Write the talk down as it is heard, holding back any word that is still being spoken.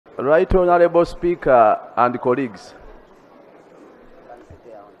Right Honorable Speaker and colleagues,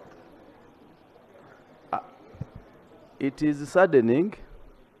 it is saddening,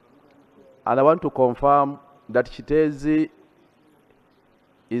 and I want to confirm that Kiteezi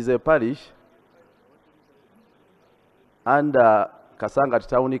is a parish under Kasanga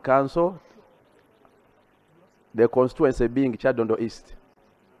Town Council, the constituency being Kyadondo East.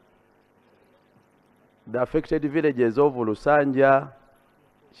 The affected villages of Lusanja,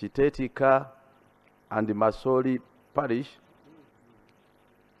 Kiteetika, and Masoli parish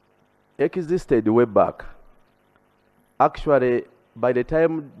existed way back. Actually, by the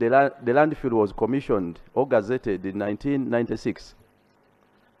time the LandFill was commissioned or gazetted in 1996,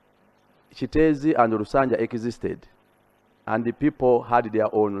 Kiteezi and Lusanja existed, and the people had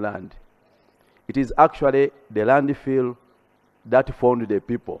their own land. It is actually the LandFill that found the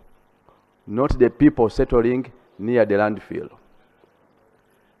people, not the people settling near the LandFill.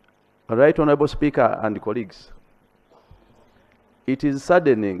 Right Honorable Speaker and colleagues, it is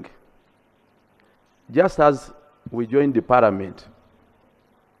saddening, just as we joined the Parliament,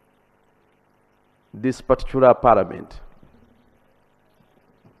 this particular Parliament,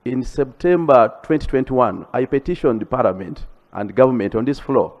 in September 2021, I petitioned the Parliament and government on this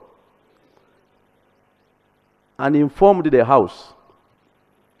floor and informed the House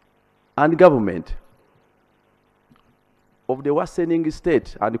and government of the worsening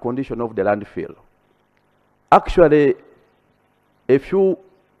state and condition of the LandFill. Actually, a few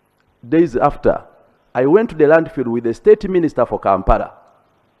days after, I went to the LandFill with the State Minister for Kampala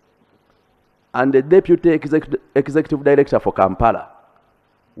and the Deputy Executive Director for Kampala.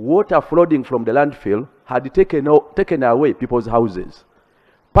 Water flooding from the LandFill had taken away people's houses.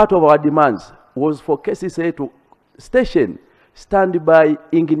 Part of our demands was for KCCA to station standby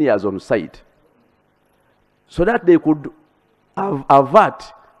engineers on site so that they could avert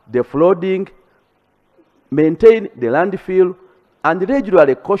the flooding, maintain the LandFill, and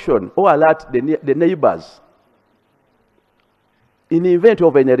regularly caution or alert the neighbors in the event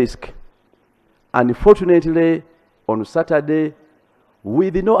of any risk. Unfortunately, on Saturday,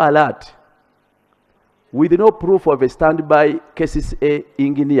 with no alert, with no proof of a standby KCCA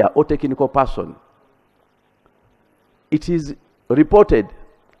engineer or technical person, it is reported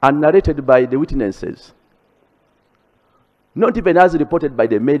and narrated by the witnesses, not even as reported by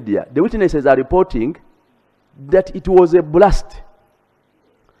the media. The witnesses are reporting that it was a blast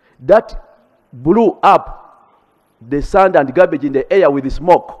that blew up the sand and garbage in the air with the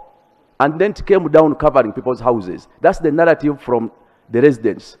smoke, and then it came down covering people's houses. That's the narrative from the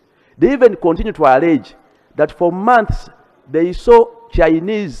residents. They even continue to allege that for months they saw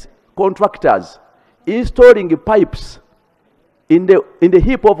Chinese contractors installing pipes in the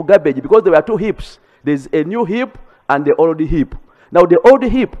heap of garbage, because there were two heaps. There's a new heap and the old heap. Now the old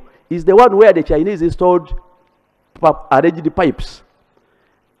heap is the one where the Chinese installed alleged pipes.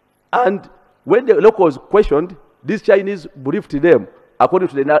 And when the locals questioned, these Chinese briefed them, according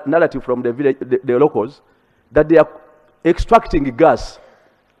to the narrative from the village, the locals, that they are extracting gas.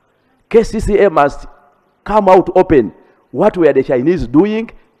 KCCA must come out open. What were the Chinese doing?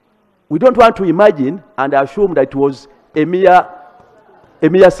 We don't want to imagine and assume that it was a mere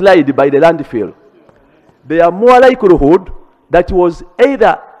slide by the LandFill. There are more likelihood that it was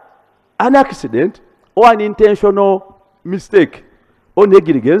either an accident or an intentional mistake or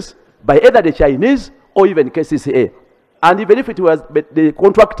negligence by either the Chinese or even KCCA. And even if it was the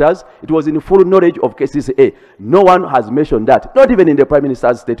contractors, it was in full knowledge of KCCA. No one has mentioned that, not even in the Prime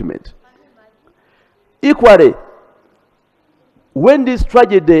Minister's statement. Equally, when this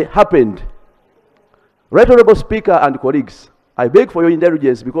tragedy happened, Right Honorable Speaker and colleagues, I beg for your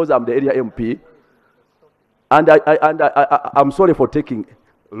indulgence because I'm the area MP, and I'm sorry for taking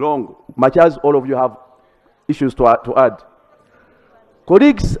long, much as all of you have issues to add.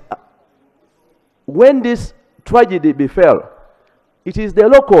 Colleagues, when this tragedy befell, it is the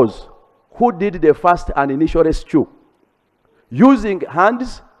locals who did the first and initial rescue, using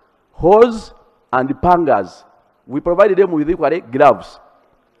hands, hose, and pangas. We provided them with equally gloves.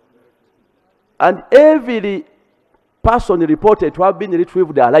 And every person reported to have been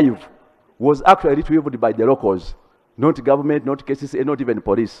retrieved alive was actually retrieved by the locals, not government, not KCCA, not even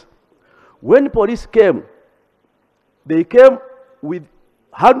police. When police came, they came with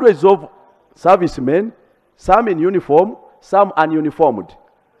hundreds of servicemen, some in uniform, some ununiformed.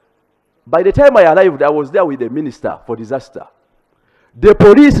 By the time I arrived, I was there with the Minister for Disaster. The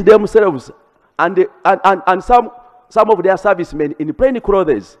police themselves and some of their servicemen in plain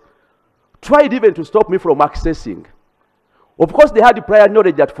clothes tried even to stop me from accessing. Of course, they had prior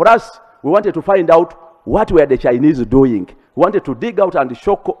knowledge that for us, we wanted to find out what were the Chinese doing. We wanted to dig out and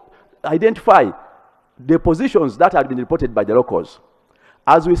identify the positions that had been reported by the locals.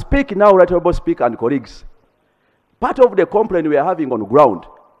 As we speak now, Right Honorable Speaker and colleagues, part of the complaint we are having on ground,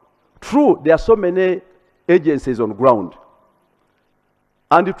 true, there are so many agencies on ground.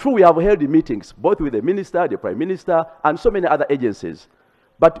 And true, we have held meetings, both with the Minister, the Prime Minister, and so many other agencies.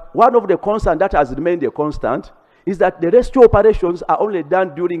 But one of the concerns that has remained a constant is that the rescue operations are only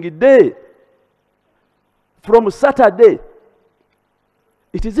done during the day. From Saturday,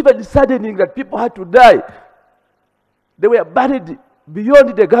 it is even saddening that people had to die. They were buried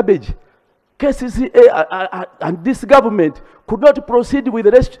beyond the garbage. KCCA and this government could not proceed with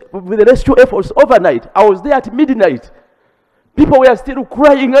the rescue efforts overnight. I was there at midnight. People were still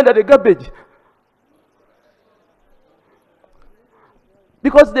crying under the garbage.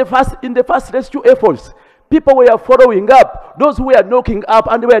 Because in the first rescue efforts, people were following up, those who were knocking up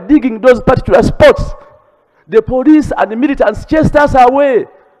and were digging those particular spots. The police and the militants chased us away.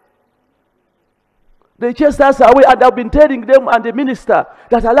 They chased us away, and I've been telling them and the minister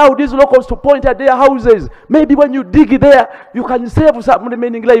that allow these locals to point at their houses. Maybe when you dig there, you can save some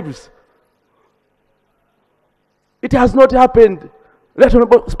remaining lives. It has not happened. Right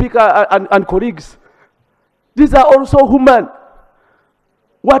Honorable Speaker and colleagues, these are also human.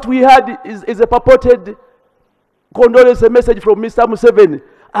 What we had is a purported condolence message from Mr. Museveni,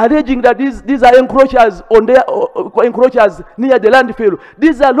 alleging that these are encroachers encroachers near the landfill.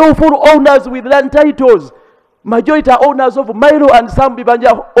 These are lawful owners with land titles. Majority are owners of Milo and some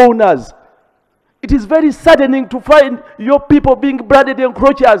Bibanja owners. It is very saddening to find your people being branded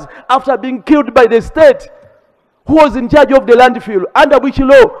encroachers after being killed by the state. Who was in charge of the landfill? Under which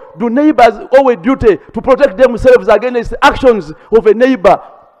law do neighbors owe a duty to protect themselves against actions of a neighbor?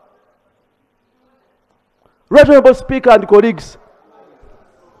 Right Honorable Speaker and colleagues,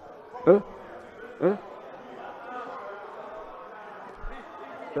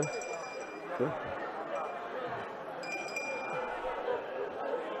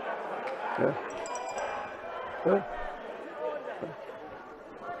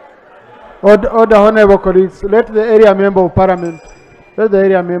 Order, honorable colleagues. Let the area member of parliament.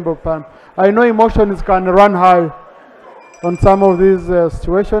 I know emotions can run high on some of these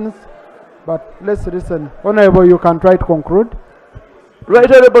situations, but let's listen. Honorable, you can try to conclude. Right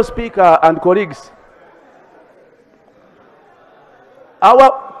Honorable Speaker and colleagues,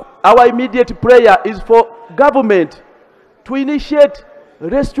 our immediate prayer is for government to initiate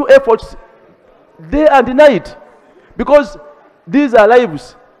rescue efforts day and night, because these are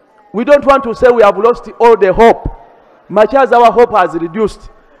lives. We don't want to say we have lost all the hope, much as our hope has reduced.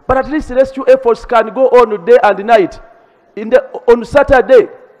 But at least rescue efforts can go on day and night. On Saturday,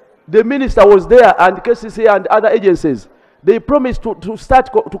 the minister was there, and KCC and other agencies. They promised to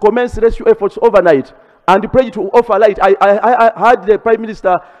commence rescue efforts overnight and pray to offer light. I heard the Prime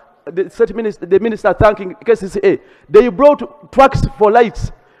Minister, the minister thanking KCCA. They brought trucks for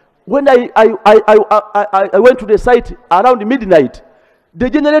lights. When I went to the site around midnight, the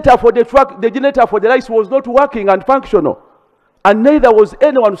generator for the lights was not working and functional, and neither was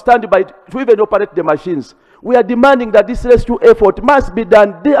anyone standing by to even operate the machines. We are demanding that this rescue effort must be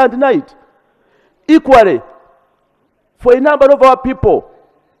done day and night. Equally, for a number of our people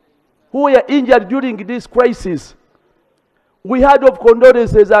who were injured during this crisis, we heard of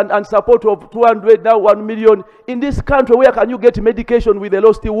condolences and support of 200, now 1 million. In this country, where can you get medication with a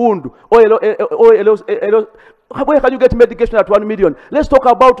lost wound where can you get medication at 1 million? Let's talk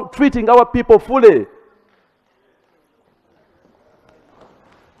about treating our people fully.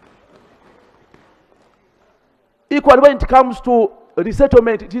 Equally, when it comes to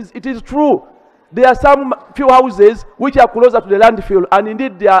resettlement, it is true. There are some few houses which are closer to the landfill, and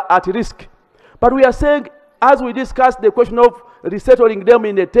indeed they are at risk. But we are saying, as we discussed the question of resettling them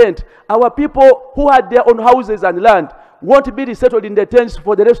in a tent, our people who had their own houses and land won't be resettled in the tents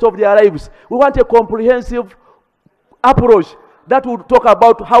for the rest of their lives. We want a comprehensive approach that would talk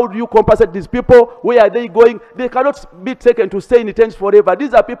about how do you compensate these people, where are they going. They cannot be taken to stay in the tents forever.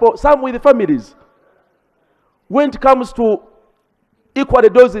 These are people, some with families. When it comes to equally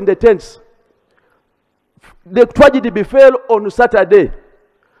those in the tents, the tragedy befell on Saturday.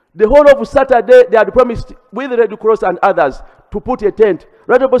 The whole of Saturday, they had promised with the Red Cross and others to put a tent.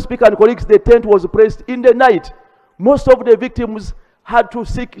 Honorable Speaker and colleagues, the tent was placed in the night. Most of the victims had to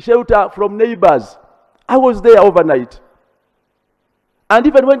seek shelter from neighbors. I was there overnight. And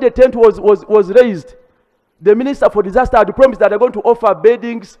even when the tent was raised, the Minister for Disaster had promised that they're going to offer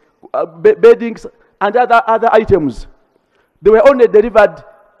beddings and other items. They were only delivered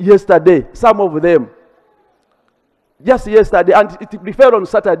yesterday, some of them. Just yesterday, and it preferred on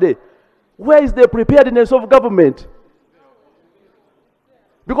Saturday. Where is the preparedness of government?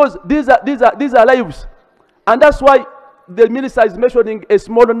 Because these are lives. And that's why the minister is mentioning a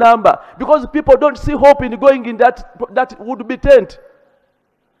small number. Because people don't see hope in going in that would be tent.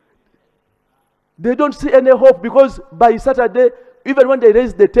 They don't see any hope because by Saturday, even when they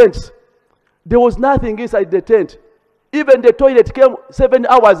raised the tents, there was nothing inside the tent. Even the toilet came 7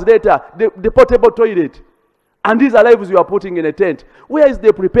 hours later, the portable toilet. And these are lives you are putting in a tent. Where is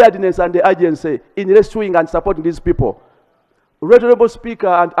the preparedness and the urgency in rescuing and supporting these people? Right Honorable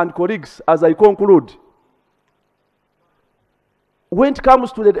Speaker and colleagues, as I conclude, when it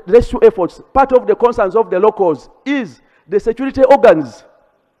comes to the rescue efforts, part of the concerns of the locals is the security organs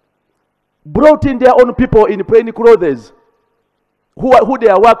brought in their own people in plain clothes who they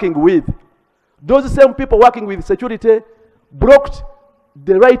are working with. Those same people working with security blocked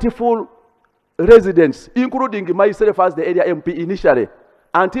the rightful residents, including myself as the area MP initially,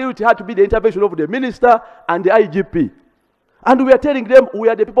 until it had to be the intervention of the minister and the IGP. And we are telling them we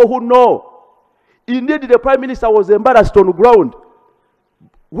are the people who know. Indeed, the Prime Minister was embarrassed on the ground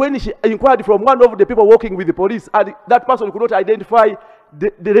when she inquired from one of the people working with the police, and that person could not identify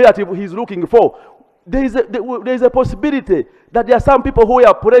the relative he's looking for. There is a possibility that there are some people who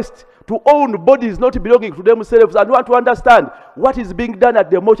are pressed to own bodies not belonging to themselves and want to understand what is being done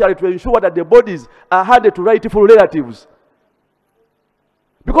at the mortuary to ensure that the bodies are handed to rightful relatives.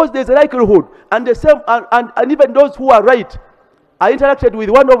 Because there's a likelihood, and the same, and even those who are right, I interacted with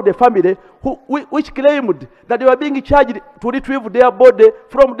one of the family which claimed that they were being charged to retrieve their body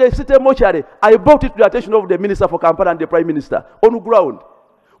from the city mortuary. I brought it to the attention of the Minister for Kampala and the Prime Minister on the ground.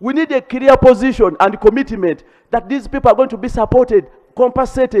 We need a clear position and commitment that these people are going to be supported,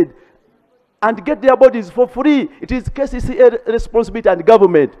 compensated, and get their bodies for free. It is KCCA responsibility and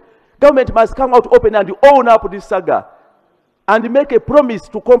government. Government must come out open and own up this saga and make a promise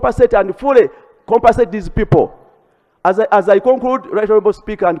to compensate and fully compensate these people. As I conclude, Right Honorable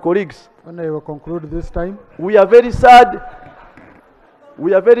Speaker and colleagues, and I will conclude this time. We are very sad.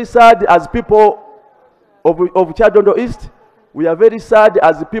 We are very sad as people of Kyadondo East. We are very sad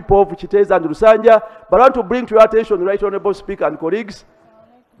as the people of Kiteezi and Lusanja. But I want to bring to your attention, Right Honorable Speaker and colleagues,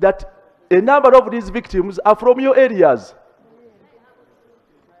 that a number of these victims are from your areas.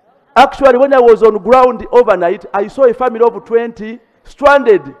 Actually, when I was on ground overnight, I saw a family of 20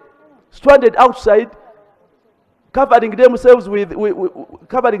 stranded outside, covering themselves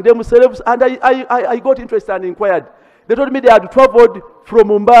and I got interested and inquired. They told me they had traveled from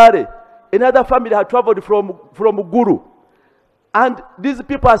Mbale. Another family had traveled from Guru. And these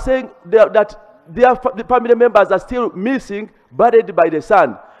people are saying that their family members are still missing, buried by the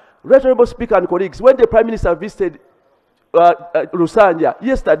sun. Right Honorable Speaker and colleagues, when the Prime Minister visited Lusanja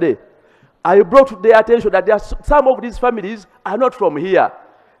yesterday, I brought to their attention that some of these families are not from here,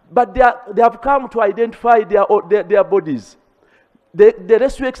 but they have come to identify their bodies. The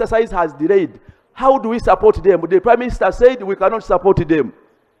rescue exercise has delayed. How do we support them? The Prime Minister said we cannot support them.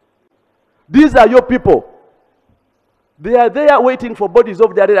 These are your people. They are there waiting for bodies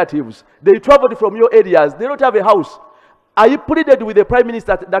of their relatives. They traveled from your areas. They don't have a house. I pleaded with the Prime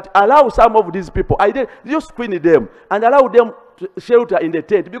Minister that allow some of these people, I did just screen them and allow them to shelter in the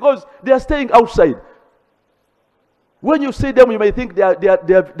tent because they are staying outside. When you see them, you may think they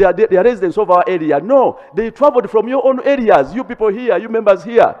are residents of our area. No, they traveled from your own areas, you people here, you members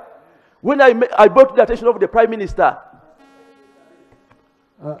here. When I brought to the attention of the Prime Minister.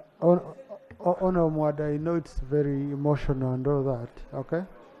 Honor Mwada, I know it's very emotional and all that, okay?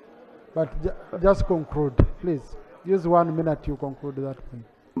 But just conclude, please. Use 1 minute to conclude that point.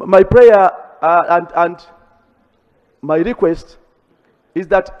 My prayer and my request is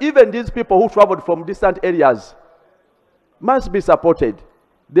that even these people who traveled from distant areas must be supported.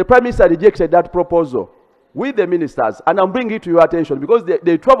 The Prime Minister rejected that proposal with the ministers, and I'm bringing it to your attention because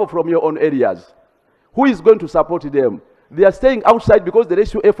they travel from your own areas. Who is going to support them? They are staying outside because the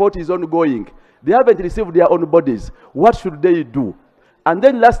rescue effort is ongoing. They haven't received their own bodies. What should they do? And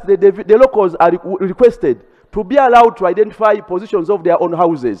then lastly, the locals are requested to be allowed to identify positions of their own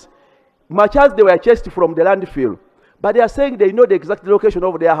houses. Much as they were chased from the landfill, but they are saying they know the exact location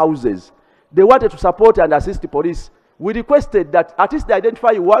of their houses. They wanted to support and assist the police. We requested that at least they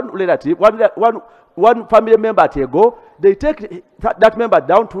identify one relative, one family member at a go. They take that member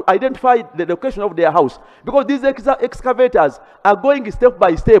down to identify the location of their house. Because these excavators are going step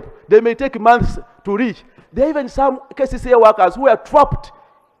by step. They may take months to reach. There are even some KCCA workers who are trapped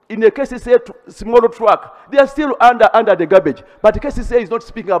in a KCCA small truck. They are still under the garbage. But KCCA is not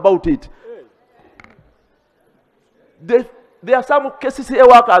speaking about it. There are some KCCA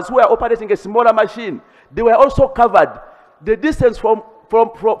workers who are operating a smaller machine. They were also covered. The distance from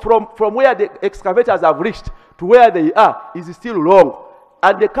where the excavators have reached to where they are is still long.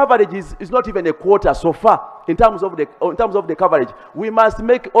 And the coverage is not even a quarter so far in terms of the coverage. We must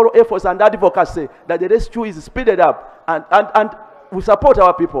make all efforts and advocacy that the rescue is speeded up, and we support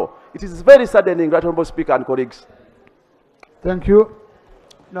our people. It is very saddening, Right Honourable Speaker and colleagues. Thank you.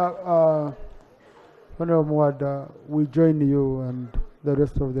 Now, Honourable Mwada, we join you and the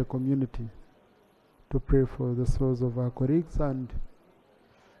rest of the community to pray for the souls of our colleagues and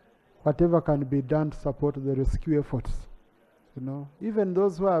whatever can be done to support the rescue efforts. You know, even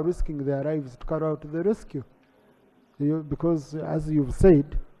those who are risking their lives to carry out the rescue. Because as you've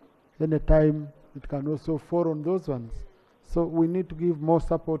said, any time it can also fall on those ones. So we need to give more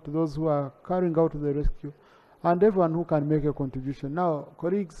support to those who are carrying out the rescue and everyone who can make a contribution. Now,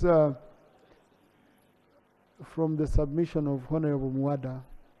 colleagues, from the submission of Honorable Mwada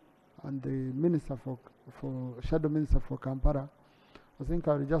and the Minister for Shadow Minister for Kampala, I think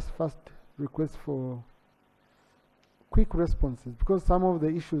I will just first request for quick responses, because some of the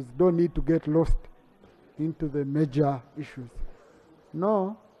issues don't need to get lost into the major issues.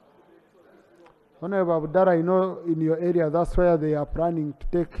 No. Honorable Abdara, I know in your area that's where they are planning to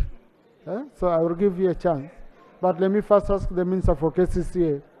take. So I will give you a chance. But let me first ask the Minister for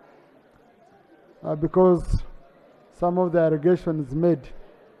KCCA, because some of the allegations made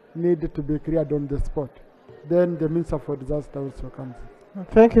need to be cleared on the spot. Then the Minister for Disaster also comes.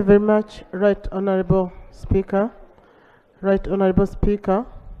 Thank you very much, Right Honourable Speaker. Right Honourable Speaker,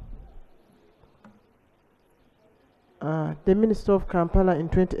 the Minister of Kampala in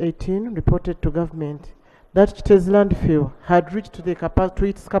 2018 reported to government that kiteezi LandFill had reached to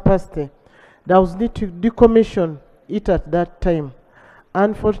its capacity. There was need to decommission it at that time.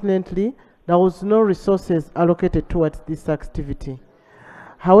 Unfortunately, there was no resources allocated towards this activity.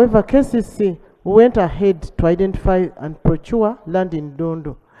 However, KCC went ahead to identify and procure land in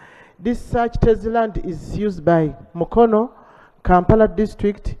Dondo. This kiteezi land is used by Mukono, Kampala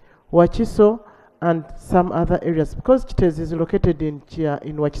District, Wakiso, and some other areas, because kiteezi is located in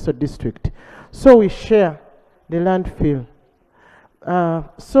Wakiso District. So we share the LandFill.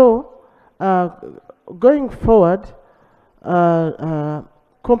 Going forward,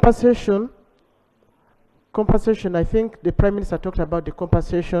 compensation, I think the Prime Minister talked about the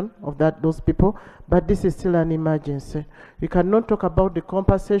compensation of those people, but this is still an emergency. We cannot talk about the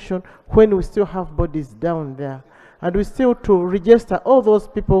compensation when we still have bodies down there. And we still to register all those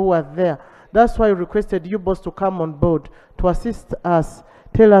people who are there. That's why we requested you boss to come on board to assist us,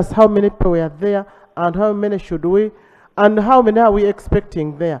 tell us how many people were there and how many should we, and how many are we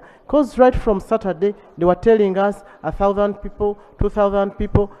expecting there. Because right from Saturday, they were telling us 1,000 people, 2,000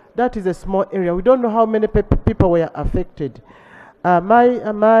 people. That is a small area. We don't know how many people were affected. My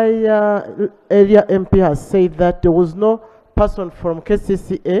area MP has said that there was no person from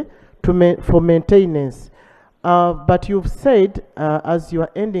KCCA for maintenance. But you've said, as you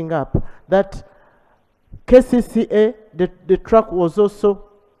are ending up, that KCCA, the truck was also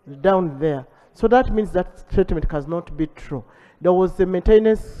down there. So that means that statement cannot be true. There was a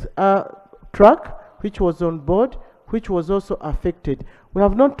maintenance truck which was on board, which was also affected. We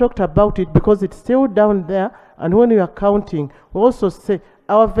have not talked about it because it's still down there, and when we are counting, we also say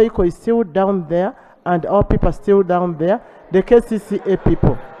our vehicle is still down there and our people are still down there, the KCCA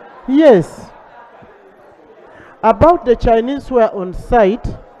people. Yes. About the Chinese who are on site,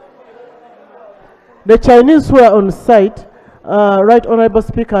 Right Honourable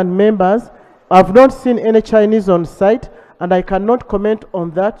Speaker and members, I've not seen any Chinese on site, and I cannot comment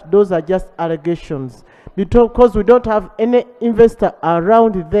on that. Those are just allegations. Because we don't have any investor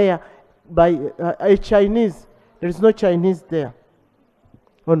around there by a Chinese. There is no Chinese there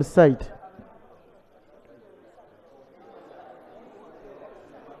on site.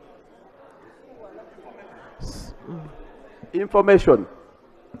 Information.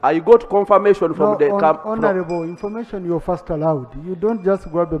 I got confirmation from the camp. Honorable, information you're first allowed. You don't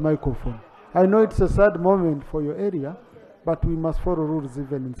just grab a microphone. I know it's a sad moment for your area, but we must follow rules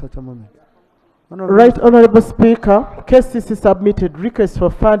even in such a moment. Right Honourable Speaker, KCC submitted requests for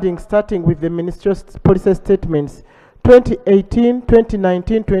funding starting with the Ministerial Policy Statements 2018,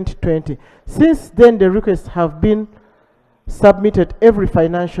 2019, 2020. Since then, the requests have been submitted every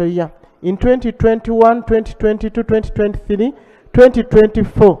financial year. In 2021, 2022, 2023,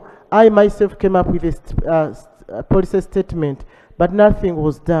 2024, I myself came up with a policy statement, but nothing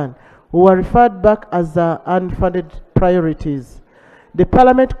was done. We were referred back as unfunded priorities. The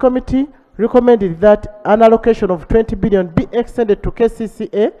Parliament Committee recommended that an allocation of 20 billion be extended to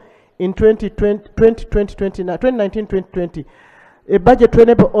KCCA in 2019-2020. A budget to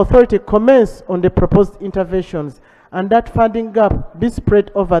enable authority commence on the proposed interventions, and that funding gap be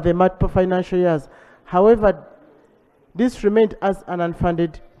spread over the multiple financial years. However, this remained as an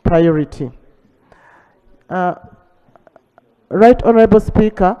unfunded priority. Right Honorable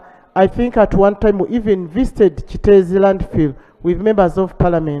Speaker, I think at one time we even visited kiteezi landfill with members of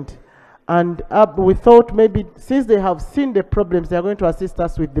parliament, and we thought maybe since they have seen the problems, they are going to assist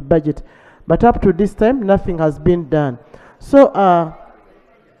us with the budget. But up to this time, nothing has been done. So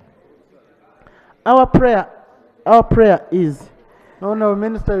our prayer is... No,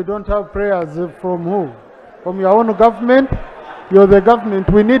 Minister, you don't have prayers from who? From your own government? You're the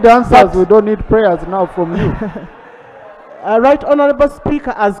government. We need answers. We don't need prayers now from you. Right Honorable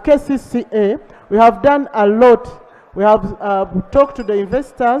Speaker, as KCCA, we have done a lot. We have talked to the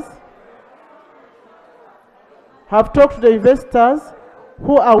investors,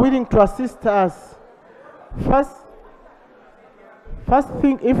 who are willing to assist us. First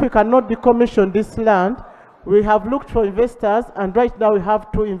thing, if we cannot decommission this land, we have looked for investors, and right now we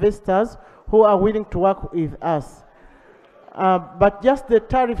have 2 investors who are willing to work with us. But just the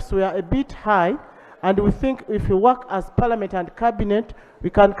tariffs were a bit high, and we think if we work as Parliament and Cabinet, we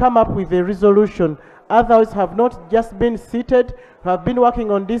can come up with a resolution. Others have not just been seated, we have been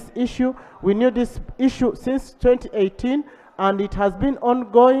working on this issue. We knew this issue since 2018, and it has been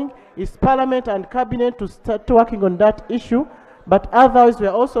ongoing. It's Parliament and Cabinet to start working on that issue. But others, we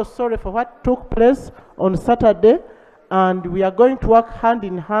are also sorry for what took place on Saturday, and we are going to work hand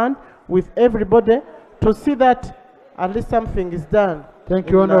in hand with everybody to see that at least something is done. Thank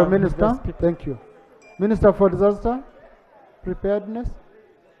you, Honourable Minister. Thank you. Minister for Disaster Preparedness.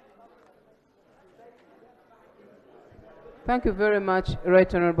 Thank you very much,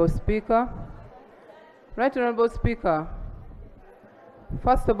 Right Honourable Speaker. Right Honourable Speaker,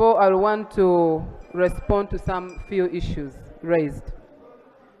 first of all, I want to respond to some few issues raised.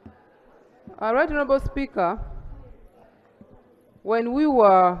 Right Honourable Speaker, when we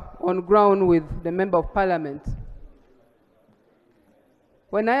were on ground with the Member of Parliament,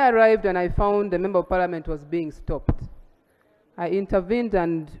 when I arrived and I found the Member of Parliament was being stopped, I intervened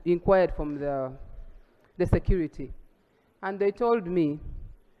and inquired from the security. And they told me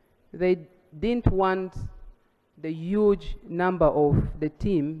they didn't want the huge number of the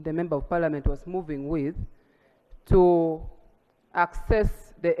team the Member of Parliament was moving with to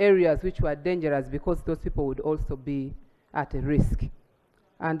access the areas which were dangerous, because those people would also be at a risk.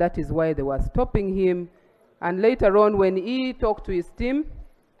 And that is why they were stopping him. And later on, when he talked to his team,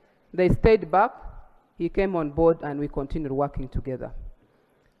 they stayed back, he came on board, and we continued working together.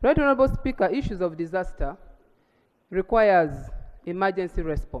 Right Honourable Speaker, issues of disaster requires emergency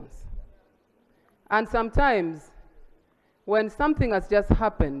response. And sometimes, when something has just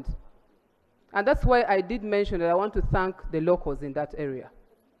happened, and that's why I did mention that I want to thank the locals in that area.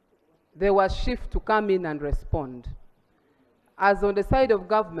 There was shift to come in and respond. As on the side of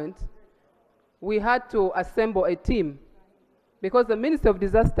government, we had to assemble a team, because the Ministry of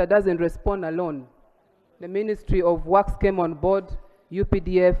Disaster doesn't respond alone. The Ministry of Works came on board,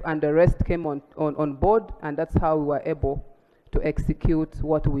 UPDF and the rest came on board, and that's how we were able to execute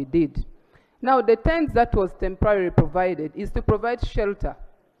what we did. Now, the tents that was temporarily provided is to provide shelter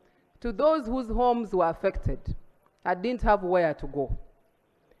to those whose homes were affected and didn't have where to go.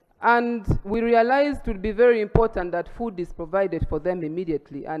 And we realized it would be very important that food is provided for them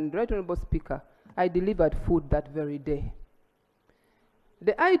immediately. And Right Honourable Speaker, I delivered food that very day.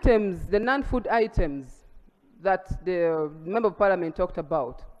 The items, the non-food items that the Member of Parliament talked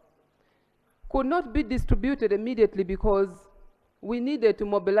about could not be distributed immediately because we needed to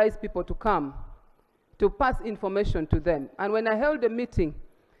mobilize people to come, to pass information to them. And when I held a meeting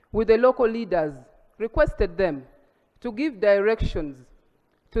with the local leaders, requested them to give directions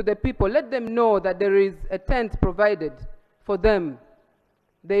to the people, let them know that there is a tent provided for them.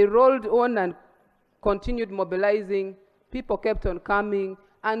 They rolled on and continued mobilizing. People kept on coming.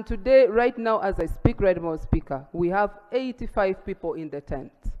 And today, right now, as I speak, right now, Speaker, we have 85 people in the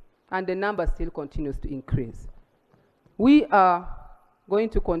tent, and the number still continues to increase. We are going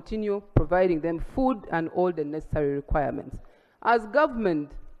to continue providing them food and all the necessary requirements. As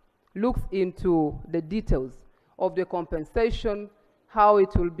government looks into the details of the compensation, how it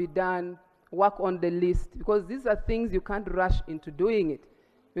will be done, work on the list, because these are things you can't rush into doing it,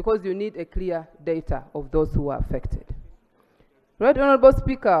 because you need a clear data of those who are affected. Right Honourable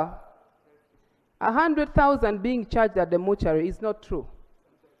Speaker, 100,000 being charged at the mortuary is not true.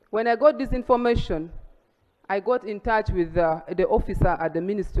 When I got this information, I got in touch with the officer at the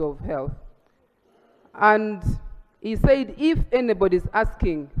Ministry of Health, and he said if anybody is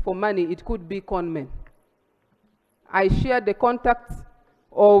asking for money, it could be conmen. I shared the contacts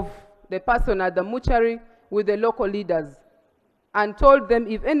of the person at the mortuary with the local leaders and told them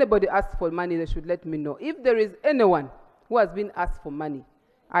if anybody asks for money, they should let me know. If there is anyone who has been asked for money,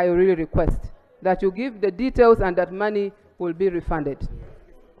 I really request that you give the details and that money will be refunded.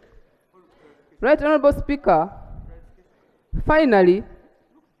 Right, Honorable Speaker, finally,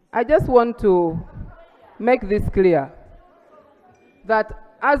 I just want to make this clear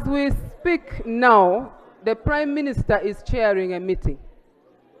that as we speak now, the Prime Minister is chairing a meeting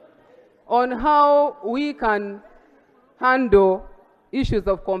on how we can handle issues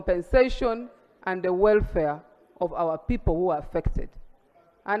of compensation and the welfare of our people who are affected.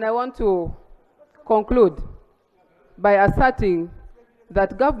 And I want to conclude by asserting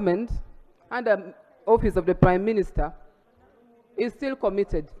that government and the office of the Prime Minister is still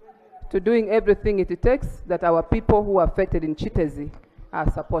committed to doing everything it takes that our people who are affected in kiteezi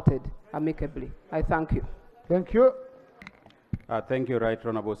are supported amicably. I thank you. Thank you. Thank you, Right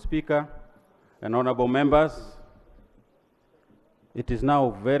Honorable Speaker and honorable members. It is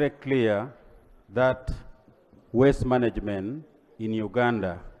now very clear that waste management in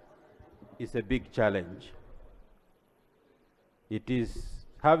Uganda is a big challenge. It is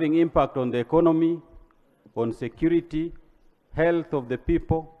having impact on the economy, on security, health of the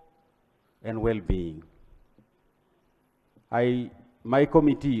people, and well-being. My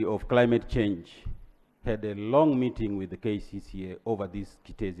committee of climate change had a long meeting with the KCCA over this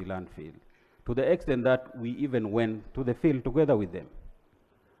kiteezi landfill, to the extent that we even went to the field together with them.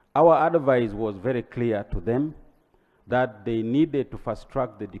 Our advice was very clear to them that they needed to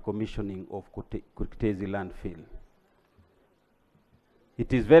fast-track the decommissioning of kiteezi landfill.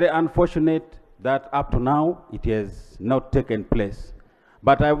 It is very unfortunate that up to now it has not taken place.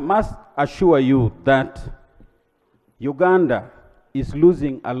 But I must assure you that Uganda is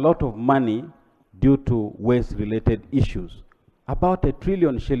losing a lot of money due to waste-related issues. About £1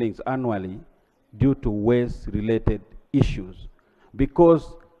 trillion shillings annually due to waste-related issues.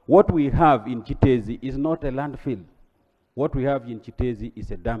 Because what we have in kiteezi is not a landfill. What we have in kiteezi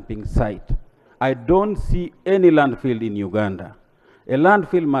is a dumping site. I don't see any landfill in Uganda. A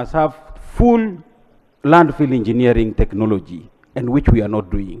landfill must have full landfill engineering technology, and which we are not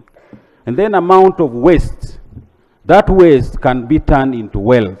doing. And then amount of waste, that waste can be turned into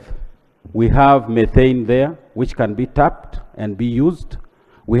wealth. We have methane there, which can be tapped and be used.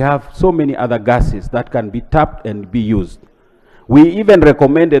 We have so many other gases that can be tapped and be used. We even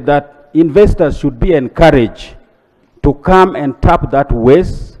recommended that investors should be encouraged to come and tap that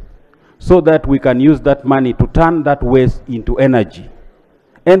waste so that we can use that money to turn that waste into energy.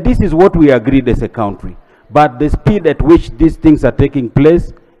 And this is what we agreed as a country. But the speed at which these things are taking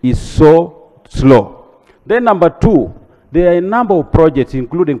place is so slow. Then number two, there are a number of projects,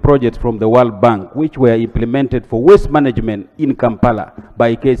 including projects from the World Bank, which were implemented for waste management in Kampala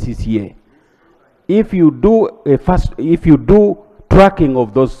by KCCA. If you do tracking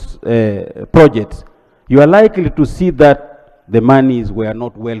of those projects, you are likely to see that the monies were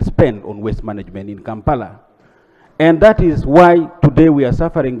not well spent on waste management in Kampala. And that is why today we are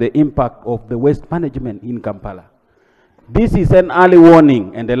suffering the impact of the waste management in Kampala. This is an early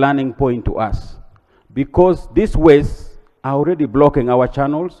warning and a learning point to us, because these wastes are already blocking our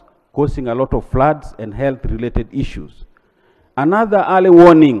channels, causing a lot of floods and health-related issues. Another early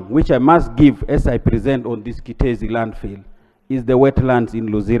warning which I must give as I present on this kiteezi landfill is the wetlands in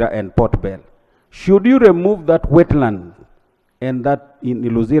Luzira and Port Bell. Should you remove that wetland and that in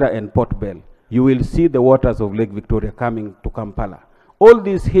Luzira and Port Bell, you will see the waters of Lake Victoria coming to Kampala. All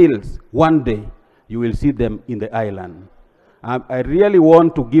these hills, one day, you will see them in the island. I really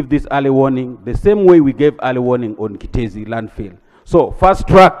want to give this early warning the same way we gave early warning on kiteezi landfill. So, fast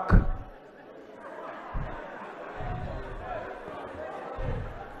track.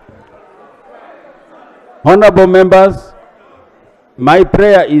 Honorable members, my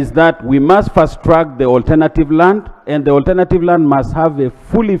prayer is that we must fast track the alternative land, and the alternative land must have a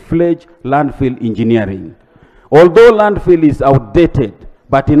fully fledged landfill engineering. Although landfill is outdated,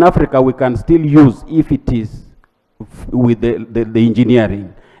 but in Africa we can still use if it is with the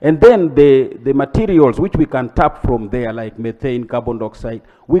engineering. And then the materials which we can tap from there, like methane, carbon dioxide,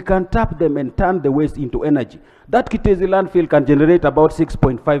 we can tap them and turn the waste into energy. That kiteezi landfill can generate about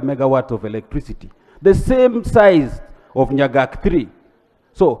 6.5 megawatts of electricity, the same size of Nyagak 3.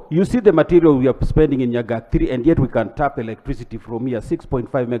 So you see the material we are spending in Nyagak 3, and yet we can tap electricity from here, 6.5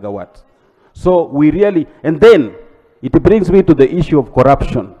 megawatts. So we really, and then it brings me to the issue of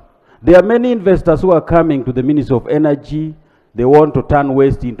corruption. There are many investors who are coming to the Ministry of Energy. They want to turn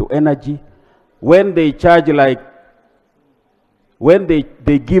waste into energy. When they charge, like, when they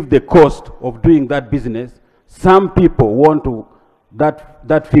give the cost of doing that business, some people want to,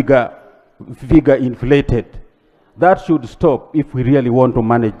 that figure inflated. That should stop if we really want to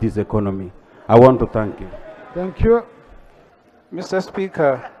manage this economy. I want to thank you. Thank you. Mr.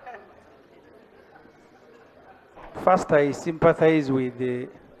 Speaker, first I sympathize with the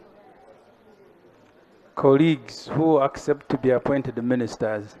colleagues who accept to be appointed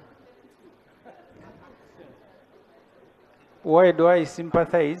ministers. Why do I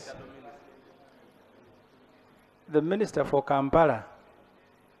sympathize? The minister for Kampala,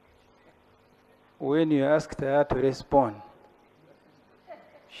 when you asked her to respond,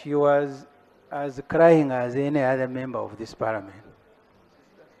 she was as crying as any other member of this parliament.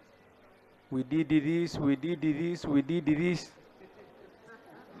 We did this, we did this, we did this.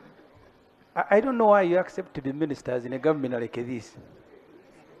 I don't know why you accept to be ministers in a government like this.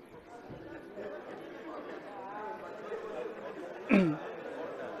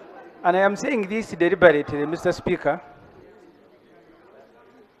 And I am saying this deliberately, Mr. Speaker,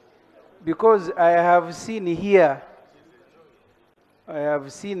 because I have seen here, I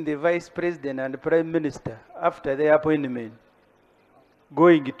have seen the Vice President and the Prime Minister, after their appointment,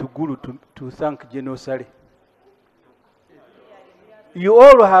 going to Gulu to thank General Sari. You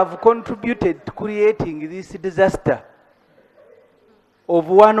all have contributed to creating this disaster of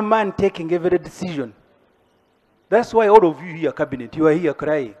one man taking every decision. That's why all of you here, cabinet, you are here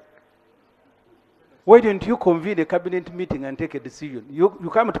crying. Why don't you convene a cabinet meeting and take a decision? You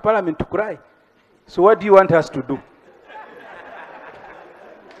come to parliament to cry. So what do you want us to do?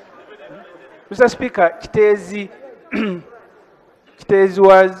 Mr. Speaker, kiteezi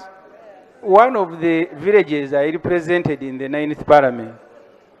was one of the villages I represented in the 9th Parliament.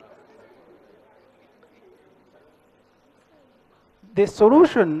 The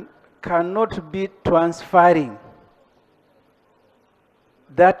solution cannot be transferring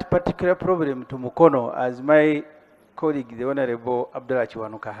that particular problem to Mukono, as my colleague, the Honorable Abdullah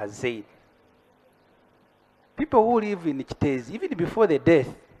Chiwanuka, has said. People who live in Kiteezi, even before the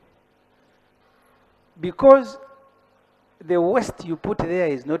death, because the waste you put there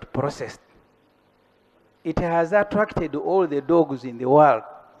is not processed, it has attracted all the dogs in the world,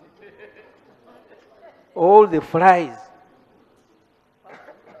 all the flies.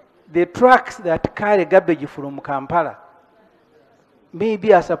 The trucks that carry garbage from Kampala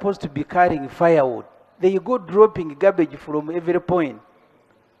maybe are supposed to be carrying firewood. They go dropping garbage from every point.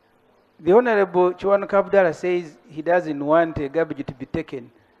 The Honorable Chiwanuka Abdallah says he doesn't want garbage to be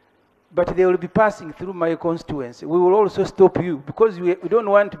taken, but they will be passing through my constituency. We will also stop you because we don't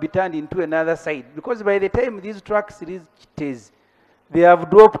want to be turned into another site. Because by the time these trucks reach Kiteezi, they have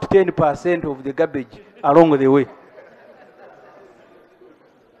dropped 10% of the garbage along the way.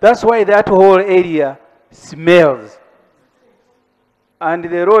 That's why that whole area smells. And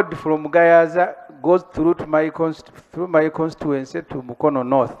the road from Gayaza goes through to my constituency to Mukono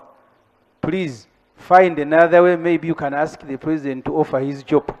North. Please find another way. Maybe you can ask the president to offer his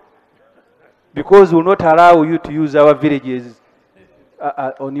job, because we will not allow you to use our villages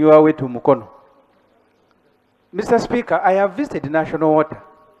on your way to Mukono. Mr. Speaker, I have visited National Water.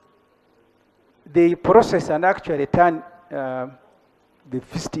 They process and actually turn the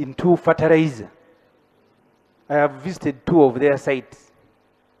fish into fertilizer. I have visited 2 of their sites.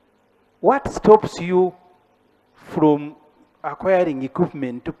 What stops you from acquiring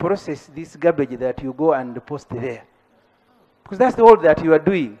equipment to process this garbage that you go and post there? Because that's all that you are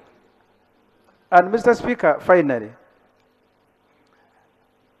doing. And Mr. Speaker, finally,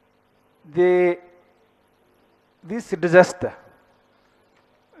 this disaster,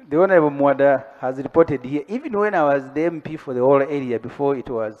 the Honorable Mwada has reported here, even when I was the MP for the whole area before it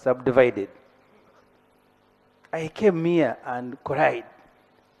was subdivided, I came here and cried.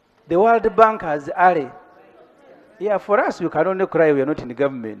 The World Bank has added. Yeah, for us, we can only cry, we are not in the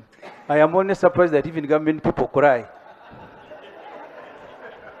government. I am only surprised that even government people cry.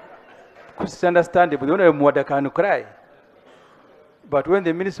 Because it's understandable, the Honorable Mwada can cry. But when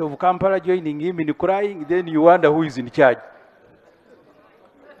the Minister of Kampala joining him in crying, then you wonder who is in charge.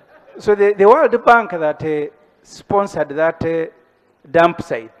 So the World Bank that sponsored that dump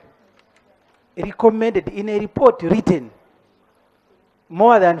site recommended in a report written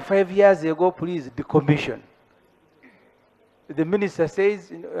more than 5 years ago, please decommission. The minister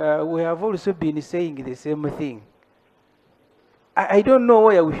says, we have also been saying the same thing. I don't know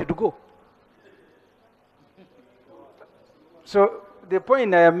where we should go. So the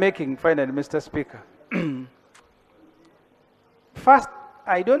point I am making, finally, Mr. Speaker, first,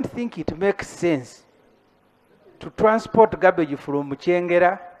 I don't think it makes sense to transport garbage from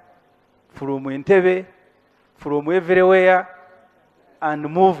Chengera, from Entebbe, from everywhere, and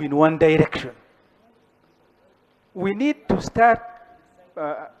move in one direction. We need to start,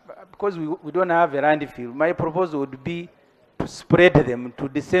 because we don't have a LandFill, my proposal would be to spread them, to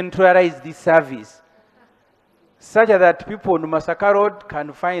decentralize this service, such that people on Masaka Road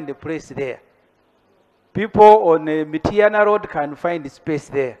can find a place there. People on Mitiana Road can find space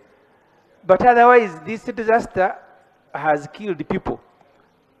there. But otherwise, this disaster has killed people.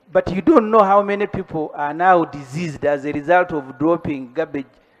 But you don't know how many people are now diseased as a result of dropping garbage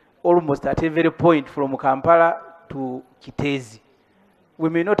almost at every point from Kampala to Kiteezi. We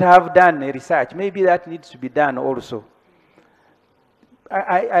may not have done a research. Maybe that needs to be done also.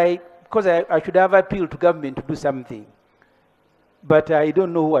 Because I should have appealed to government to do something. But I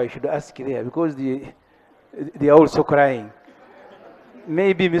don't know who I should ask there because they are also crying.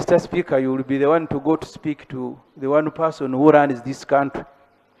 Maybe, Mr. Speaker, you will be the one to go to speak to the one person who runs this country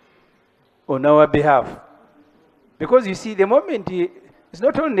on our behalf. Because you see, the moment it's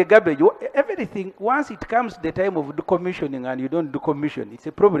not only garbage, everything, once it comes to the time of decommissioning and you don't decommission, it's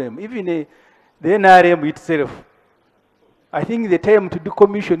a problem. Even the NRM itself, I think the time to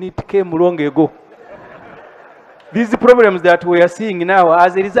decommission it came long ago. These problems that we are seeing now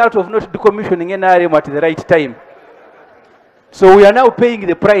as a result of not decommissioning NRM at the right time. So we are now paying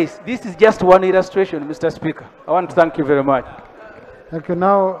the price. This is just one illustration, Mr. Speaker. I want to thank you very much. Okay,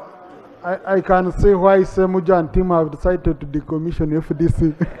 now I can say why Semuja and team have decided to decommission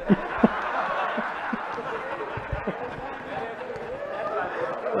FDC.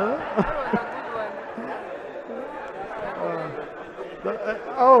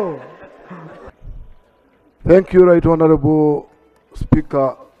 Oh. Thank you, Right Honorable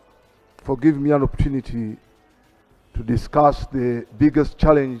Speaker, for giving me an opportunity to discuss the biggest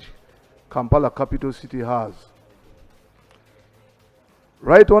challenge Kampala capital city has.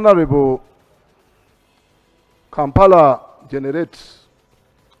 Right Honorable, Kampala generates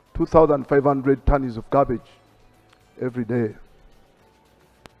 2,500 tons of garbage every day.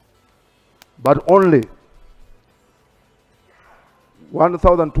 But only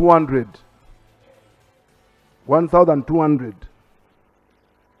 1,200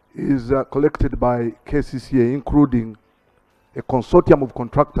 is collected by KCCA, including a consortium of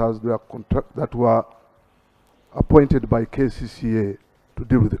contractors that were appointed by KCCA to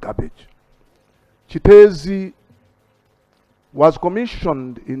deal with the garbage. Kiteezi was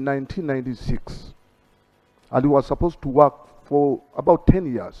commissioned in 1996 and it was supposed to work for about 10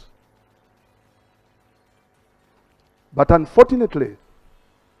 years. But unfortunately,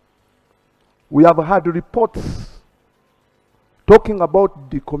 we have had reports talking about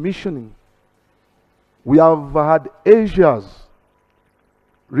decommissioning. We have had Asians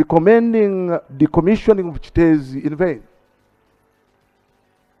recommending decommissioning of Kiteezi in vain.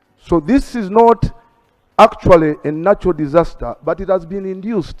 So this is not actually a natural disaster, but it has been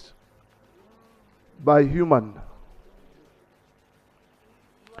induced by human.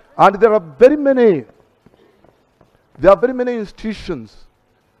 And there are very many institutions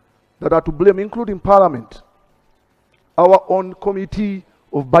that are to blame, including Parliament, our own Committee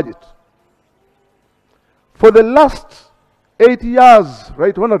of Budget. For the last 8 years,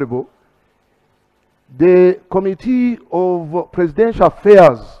 Right Honorable, the Committee of Presidential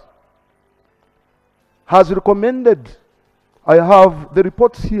Affairs has recommended, I have the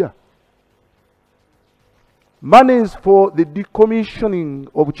reports here, monies for the decommissioning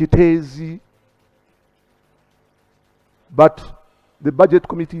of Kiteezi, but the Budget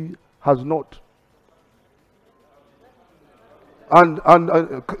Committee has not. And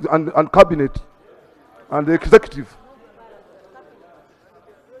Cabinet and the Executive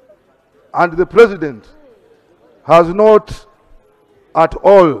and the President has not at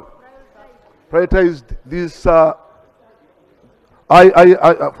all prioritized this. For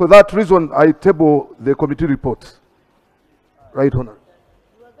that reason, I table the committee report. Right Honor.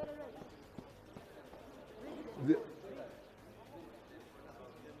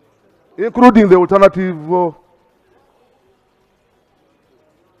 Including the alternative,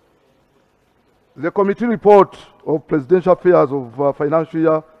 the committee report of Presidential Affairs of financial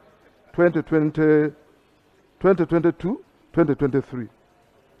year 2020, 2022, 2023.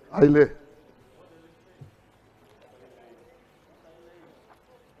 I lay.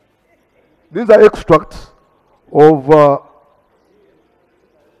 These are extracts of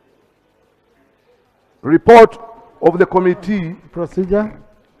report of the committee. Procedure.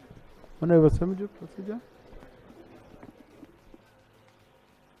 Honorable Semuju, procedure.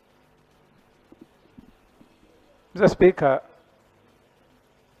 Mr. Speaker,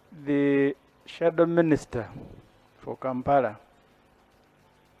 the Shadow Minister for Kampala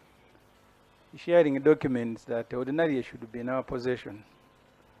is sharing documents that ordinarily should be in our possession.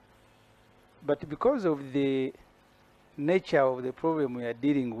 But because of the nature of the problem we are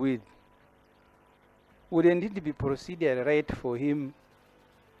dealing with, wouldn't it be procedure right for him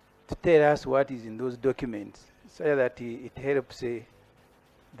to tell us what is in those documents so that it helps the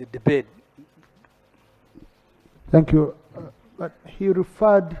debate. Thank you. But he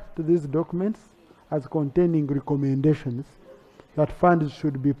referred to these documents as containing recommendations that funds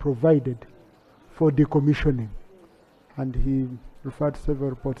should be provided for decommissioning. And he referred to several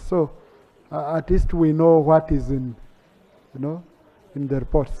reports. So at least we know what is in, in the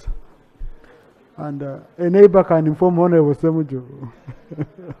reports. And a neighbor can inform Honorable Semujo.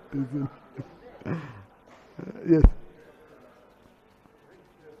 Yes.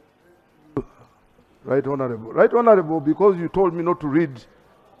 Right, Honorable. Right, Honorable, because you told me not to read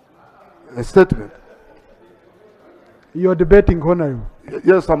a statement. You're debating, Honorable.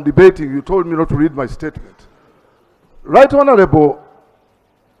 Yes, I'm debating. You told me not to read my statement. Right, Honorable,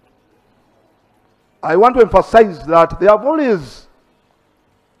 I want to emphasize that they have always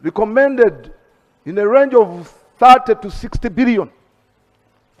recommended in a range of 30 to 60 billion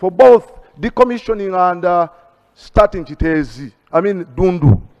for both decommissioning and starting kiteezi,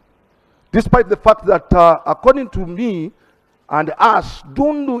 Dundu. Despite the fact that, according to me and us,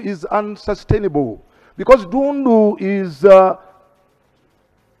 Dundu is unsustainable because Dundu is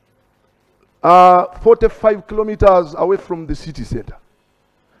 45 kilometers away from the city center.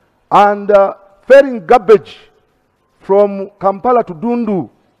 And ferrying garbage from Kampala to Dundu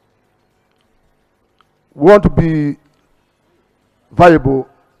won't be viable,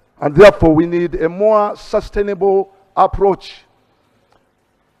 and therefore we need a more sustainable approach.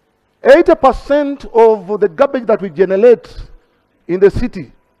 80% of the garbage that we generate in the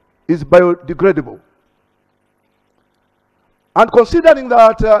city is biodegradable. And considering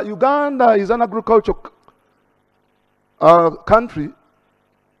that Uganda is an agricultural country,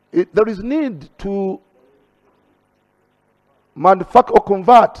 there is need to manufacture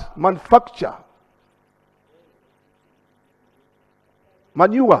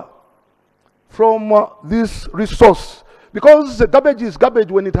manure from this resource, because the garbage is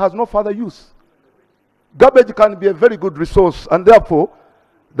garbage when it has no further use. Garbage can be a very good resource, and therefore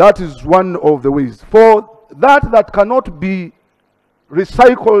that is one of the ways. For that cannot be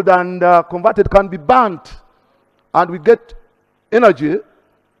recycled and converted can be burnt, and we get energy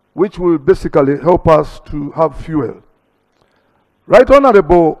which will basically help us to have fuel. Right,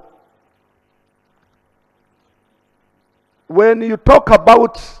 Honorable, when you talk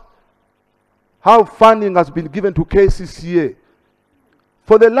about how funding has been given to KCCA,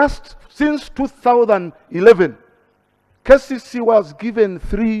 since 2011, KCC was given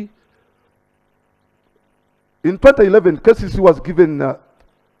in 2011, KCC was given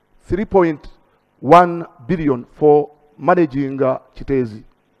 3.1 billion for managing kiteezi.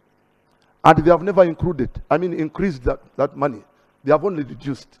 And they have never increased that money. They have only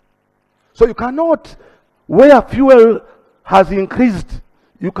reduced. So you cannot, where fuel has increased,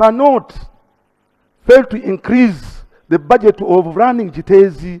 you cannot fail to increase the budget of running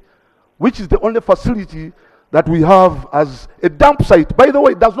kiteezi, which is the only facility that we have as a dump site. By the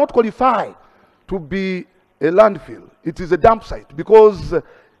way, it does not qualify to be a landfill. It is a dump site because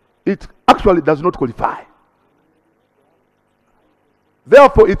it actually does not qualify.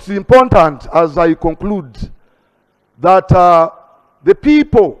 Therefore, it's important, as I conclude, that the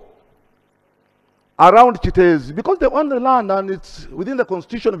people around kiteezi, because they own the land and it's within the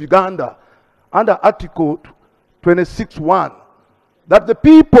Constitution of Uganda, under Article 26(1), that the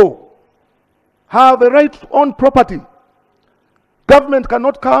people have a right to own property. Government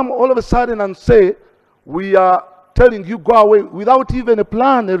cannot come all of a sudden and say, we are telling you go away without even a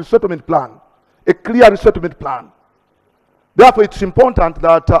plan, a resettlement plan, a clear resettlement plan. Therefore, it's important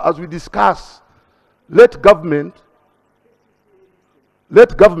that as we discuss, let government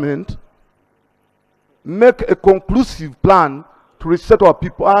make a conclusive plan to resettle our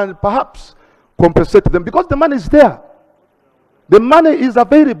people and perhaps compensate them, because the money is there. The money is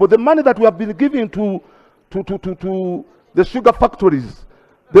available. The money that we have been giving to the sugar factories,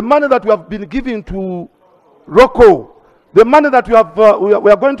 the money that we have been giving to Rocco, the money that we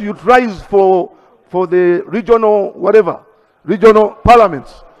are going to utilize for the regional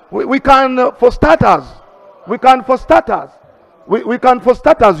parliaments. We can, for starters,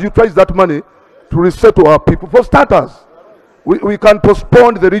 utilize that money to resettle our people. For starters, we can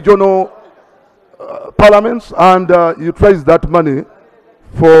postpone the regional parliaments and utilize that money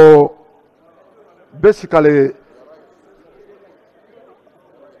for basically.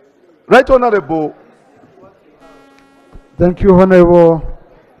 Right, Honorable. Thank you, Honorable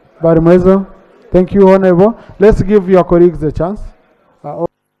Barimwezo. Thank you, Honorable. Let's give your colleagues a chance.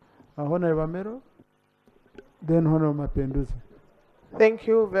 Honorable Mero, then Honorable Mapenduzi. Thank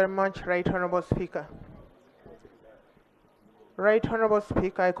you very much, Right Honorable Speaker. Right Honorable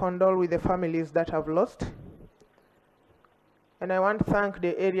Speaker, I condole with the families that have lost. And I want to thank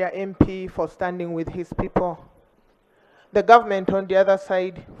the area MP for standing with his people. The government on the other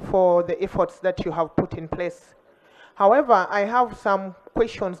side for the efforts that you have put in place. However, I have some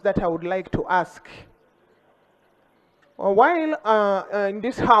questions that I would like to ask. While in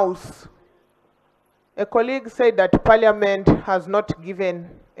this house, a colleague said that Parliament has not given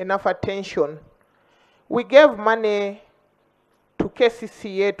enough attention. We gave money to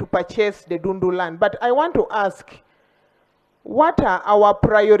KCCA to purchase the Dundu land, but I want to ask, what are our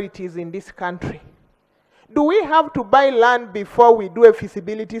priorities in this country? Do we have to buy land before we do a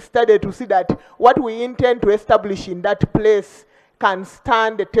feasibility study to see that what we intend to establish in that place can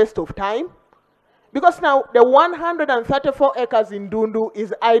stand the test of time? Because now the 134 acres in Dundu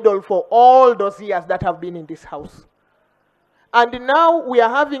is idle for all those years that have been in this house. And now we are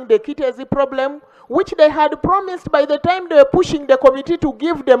having the kiteezi problem, which they had promised by the time they were pushing the committee to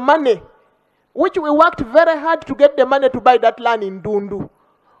give the money, which we worked very hard to get the money to buy that land in Dundu.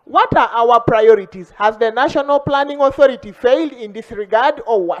 What are our priorities? Has the National Planning Authority failed in this regard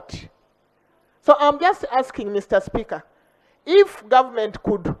or what? So I'm just asking, Mr. Speaker, if government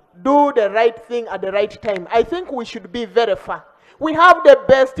could do the right thing at the right time, I think we should be very fair. We have the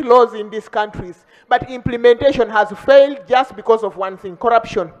best laws in these countries, but implementation has failed just because of one thing: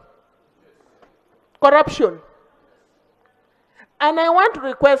 corruption. Corruption. And I want to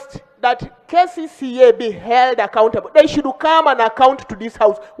request that KCCA be held accountable. They should come and account to this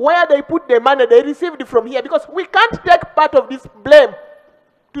house where they put the money they received from here, because we can't take part of this blame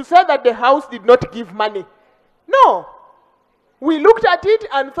to say that the house did not give money. No. We looked at it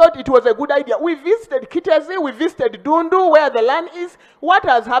and thought it was a good idea. We visited kiteezi, we visited Dundu where the land is. What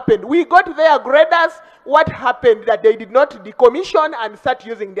has happened? We got their graders. What happened? That they did not decommission and start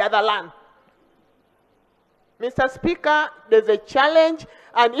using the other land. Mr. Speaker, there's a challenge,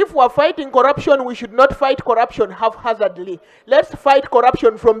 and if we're fighting corruption, we should not fight corruption haphazardly. Let's fight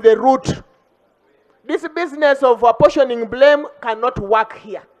corruption from the root. This business of apportioning blame cannot work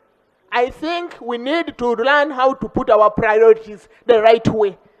here. I think we need to learn how to put our priorities the right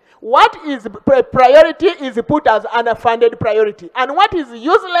way. What is priority is put as an unfunded priority, and what is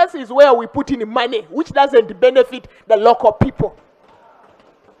useless is where we put in money, which doesn't benefit the local people.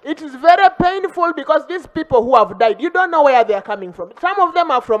 It is very painful because these people who have died, you don't know where they are coming from. Some of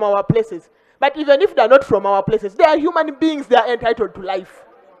them are from our places. But even if they're not from our places, they are human beings, they are entitled to life.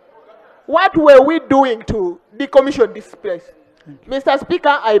 What were we doing to decommission this place? Mr.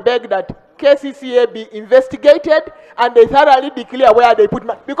 Speaker, I beg that KCCA be investigated and they thoroughly declare where they put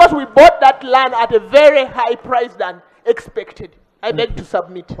money. Because we bought that land at a very high price than expected. I beg to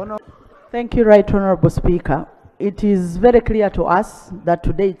submit. Thank you, Right Honorable Speaker. It is very clear to us that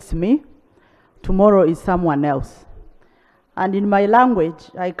today it's me, tomorrow is someone else. And in my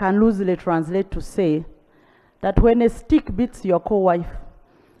language, I can loosely translate to say that when a stick beats your co-wife,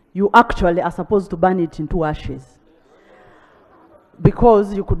 you actually are supposed to burn it into ashes,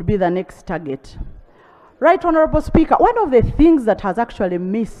 because you could be the next target. Right Honorable Speaker, one of the things that has actually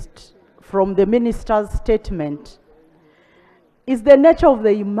missed from the minister's statement is the nature of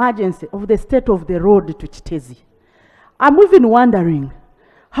the emergency of the state of the road to kiteezi. I'm even wondering,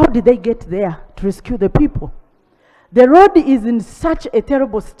 how did they get there to rescue the people? The road is in such a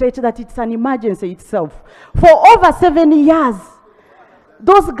terrible state that it's an emergency itself. For over 7 years,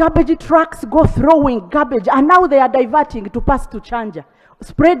 those garbage trucks go throwing garbage, and now they are diverting to pass to Chanja,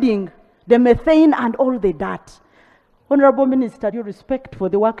 spreading the methane and all the dirt. Honorable Minister, due respect for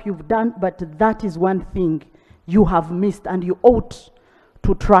the work you've done, but that is one thing you have missed, and you ought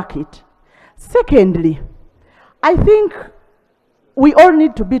to track it. Secondly, I think we all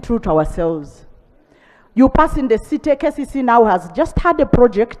need to be true to ourselves. You pass in the city, KCC now has just had a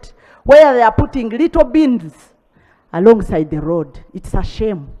project where they are putting little bins alongside the road. It's a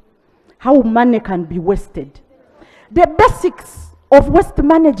shame how money can be wasted. The basics of waste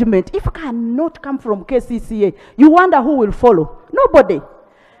management, if it cannot come from KCCA, you wonder who will follow. Nobody.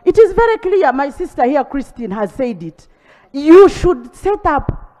 It is very clear, my sister here, Christine, has said it. You should set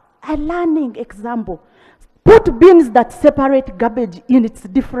up a learning example. Put bins that separate garbage in its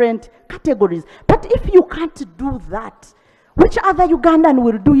different categories. But if you can't do that, which other Ugandan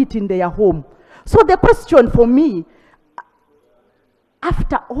will do it in their home? So the question for me,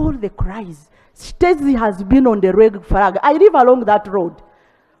 after all the cries, kiteezi has been on the red flag. I live along that road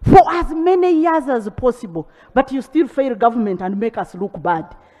for as many years as possible, but you still fail government and make us look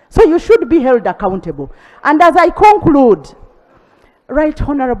bad. So you should be held accountable. And as I conclude, Right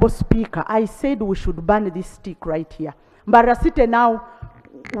Honorable Speaker, I said we should ban this stick right here. Mbarasite now,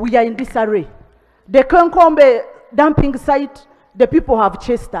 we are in disarray. The Kenkombe dumping site, the people have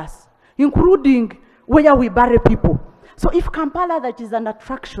chased us, including where we bury people. So if Kampala, that is an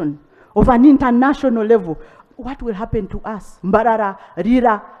attraction of an international level, what will happen to us? Mbarara,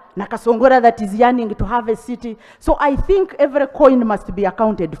 Rira, Nakasongora, that is yearning to have a city. So I think every coin must be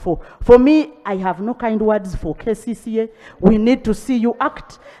accounted for. For me, I have no kind words for KCCA. We need to see you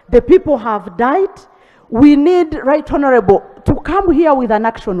act. The people have died. We need, Right Honorable, to come here with an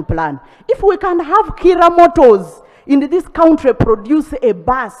action plan. If we can have Kira Motors in this country produce a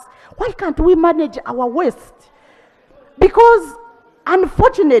bus, why can't we manage our waste? Because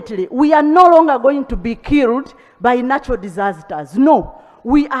unfortunately, we are no longer going to be killed by natural disasters. No,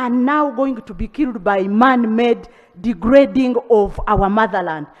 we are now going to be killed by man-made degrading of our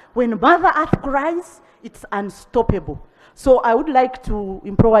motherland. When Mother Earth cries, it's unstoppable. So I would like to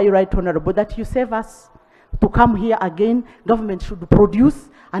implore you, Right Honorable, that you save us to come here again. Government should produce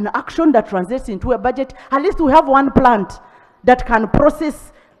an action that translates into a budget. At least we have one plant that can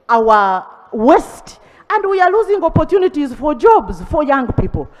process our waste, and we are losing opportunities for jobs for young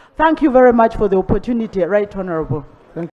people. Thank you very much for the opportunity, Right Honorable.